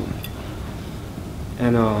listen to them.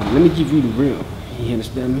 And let me give you the real. You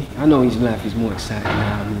understand me? I know his life is more exciting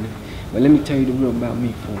now, but let me tell you the real about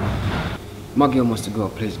me for me. My girl must have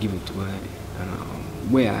got a place given to her,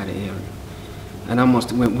 and way out of the area. And I must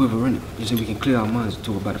have went with her in it, just so we can clear our minds and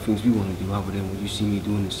talk about the things we want to do, other than what you see me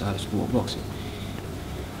doing inside of sport boxing.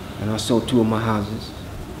 And I sold 2 of my houses,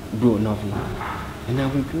 brought another one, and now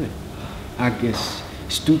we're good. I guess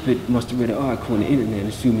stupid must have read an article on the internet and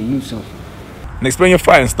assumed he knew something. And explain your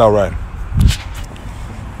fighting style, Ryan.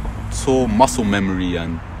 It's all muscle memory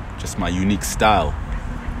and just my unique style.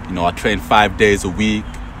 You know, I train 5 days a week,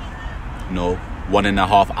 you know,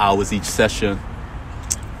 1.5 hours each session.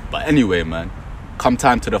 But anyway, man, come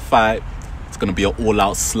time to the fight, it's gonna be an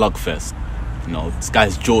all-out slugfest. You know, this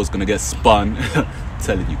guy's jaw's gonna get spun. I'm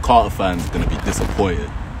telling you, Carter fans are gonna be disappointed.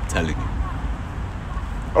 I'm telling you.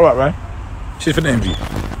 Alright, Ryan. Cheers for the interview.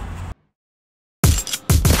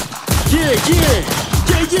 Yeah!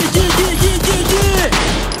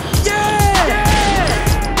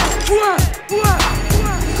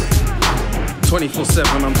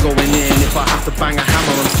 24/7 I'm going in. If I have to bang a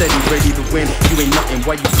hammer, I'm steady, ready to win. You ain't nothing,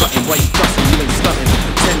 why you cutting, why you busting, you ain't stunting.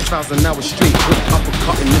 10,000 hours straight, good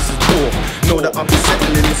uppercutting, this is war. Know that I'll be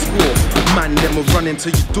settling the score. Man, them will run into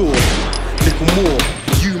your door. Little more,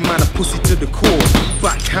 you man a pussy to the core.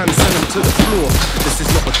 Backhand, send them to the floor. This is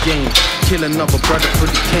not a game, kill another brother for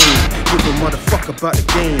the cane. Give a motherfucker about the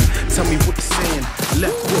game. Tell me what you're saying,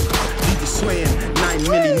 left hook, leave you swaying. 9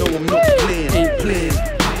 milli, no I'm not playing, ain't playing.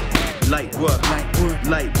 Light work,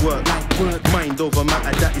 mind over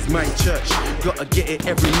matter, that is my church. Gotta get it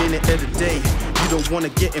every minute of the day. You don't wanna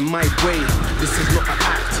get in my way, this is not an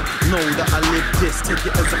act. Know that I live this, take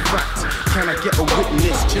it as a fact. Can I get a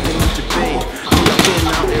witness, chilling with your babe? I've been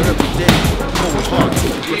out there every day, cold hard,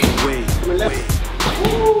 take a breath away.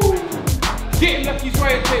 Get him left, he's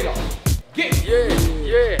right, Taylor. Get him.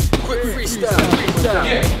 Yeah, quick freestyle.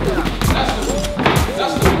 Yeah,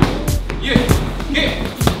 that's the yeah, get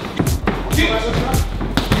him.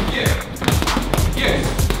 Yeah,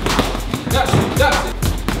 that's it.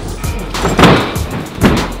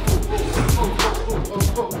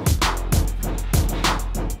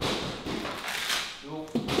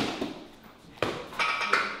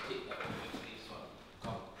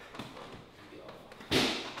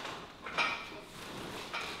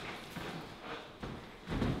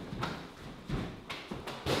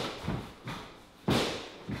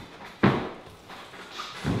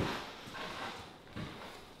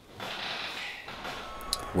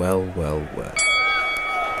 Well, well, well.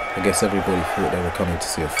 I guess everybody thought they were coming to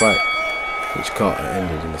see a fight, which Carter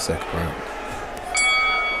ended in the second round.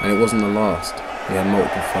 And it wasn't the last. He had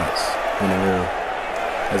multiple fights, winning all.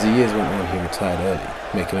 As the years went on, he retired early,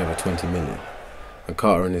 making over 20 million. And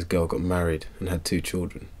Carter and his girl got married and had 2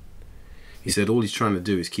 children. He said all he's trying to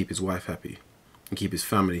do is keep his wife happy and keep his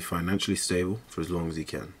family financially stable for as long as he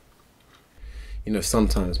can. You know,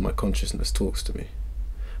 sometimes my consciousness talks to me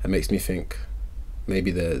and makes me think maybe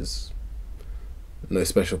there's no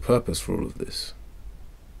special purpose for all of this.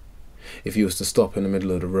 If you was to stop in the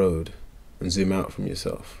middle of the road and zoom out from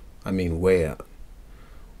yourself, I mean way out,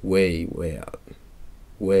 way, way out,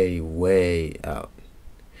 way, way out,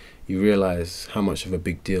 you realize how much of a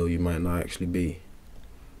big deal you might not actually be.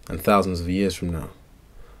 And thousands of years from now,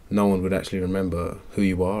 no one would actually remember who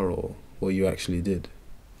you are or what you actually did.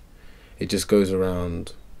 It just goes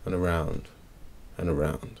around and around and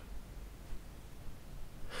around.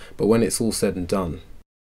 But when it's all said and done,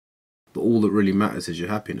 all that really matters is your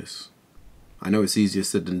happiness. I know it's easier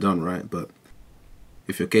said than done, right? But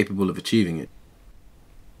if you're capable of achieving it,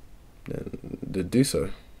 then do so.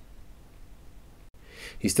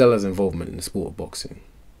 He still has involvement in the sport of boxing,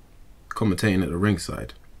 commentating at the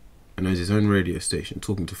ringside, and has his own radio station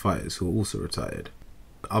talking to fighters who are also retired,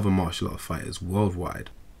 other martial art fighters worldwide,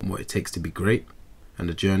 on what it takes to be great and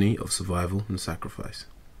the journey of survival and sacrifice.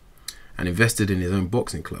 And invested in his own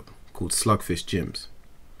boxing club called Slugfish Gyms,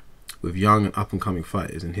 with young and up-and-coming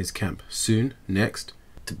fighters in his camp, soon, next,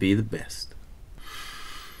 to be the best.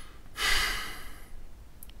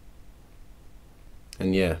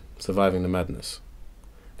 And yeah, surviving the madness.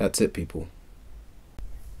 That's it, people.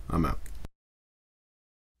 I'm out.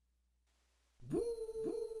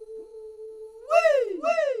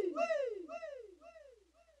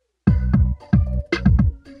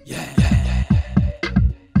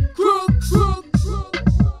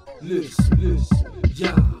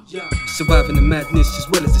 Surviving the madness as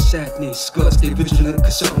well as the sadness. Gotta stay vigilant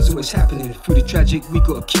cause something's always happening. Through the tragic we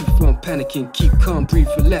gotta keep from panicking. Keep calm, breathe,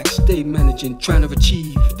 relax, stay managing. Trying to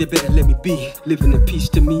achieve, they better let me be. Living in peace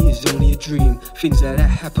to me is only a dream. Things like that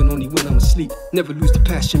happen only when I'm asleep. Never lose the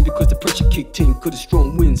passion because the pressure kicked in. Cause the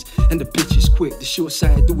strong wins and the bitch is quick. The short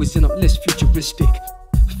side always end up less futuristic.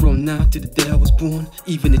 From now to the day I was born,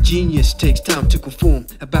 even a genius takes time to conform.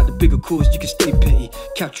 About the bigger cause you can stay petty,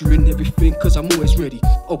 capturing everything cause I'm always ready.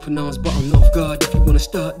 Open arms but I'm off guard if you wanna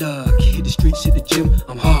start dark. Hit the streets, hit the gym,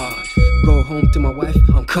 I'm hard. Go home to my wife,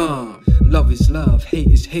 I'm calm. Love is love, hate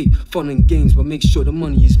is hate. Fun and games but make sure the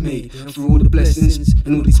money is made. Through all the blessings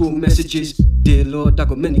and all these cool messages, dear Lord, I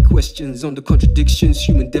got many questions on the contradictions.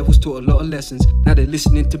 Human devils taught a lot of lessons. Now they're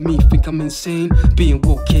listening to me, think I'm insane. Being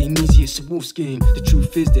woke came easy, it's a wolf's game. The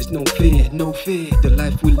truth is there's no fear, no fear. The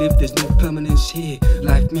life we live, there's no permanence here.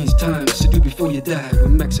 Life means time, so do before you die.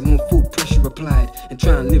 With maximum full pressure applied. And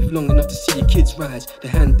try and live long enough to see your kids rise. The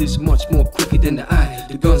hand is much more quicker than the eye.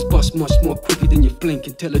 The guns bust much more quicker than you blink.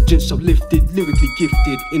 Intelligence uplifted, lyrically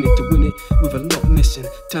gifted. In it to win it, with a lot missing.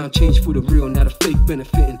 Time changed for the real, not a fake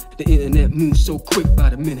benefiting. The internet moves so quick by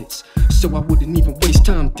the minutes, so I wouldn't even waste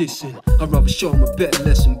time dissing. I'd rather show them a better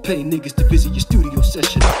lesson. Pay niggas to visit your studio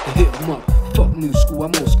session and hit them up. Fuck new school,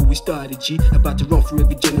 I'm old school, we started G. About to run for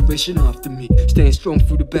every generation after me. Staying strong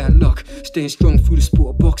through the bad luck, staying strong through the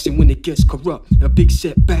sport of boxing when it gets corrupt. A big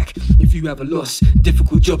setback if you have a loss.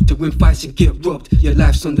 Difficult job to win fights and get robbed. Your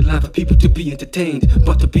life's on the line for people to be entertained,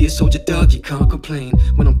 but to be a soldier dog you can't complain.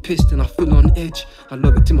 When I'm pissed and I feel on edge, I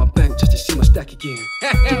log it to my bank just to see my stack again.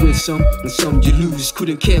 You win some and some you lose.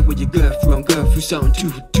 Couldn't care what you're going through, I'm going through something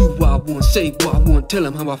too. Do what I want, say what I want, tell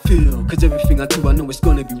them how I feel. Cause everything I do I know it's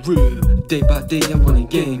gonna be real. Day by day I'm running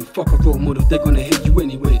game. Fuck a role model, they're gonna hate you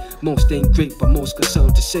anyway. Most ain't great but most got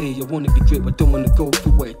something to say. I wanna be great but don't wanna go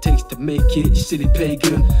through what it takes to make it. You silly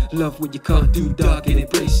pagan, love what you can't do, dog, and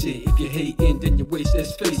embrace it. If you're hating then you waste,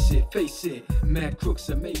 let's face it, face it. Mad Crook's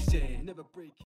amazing, never break.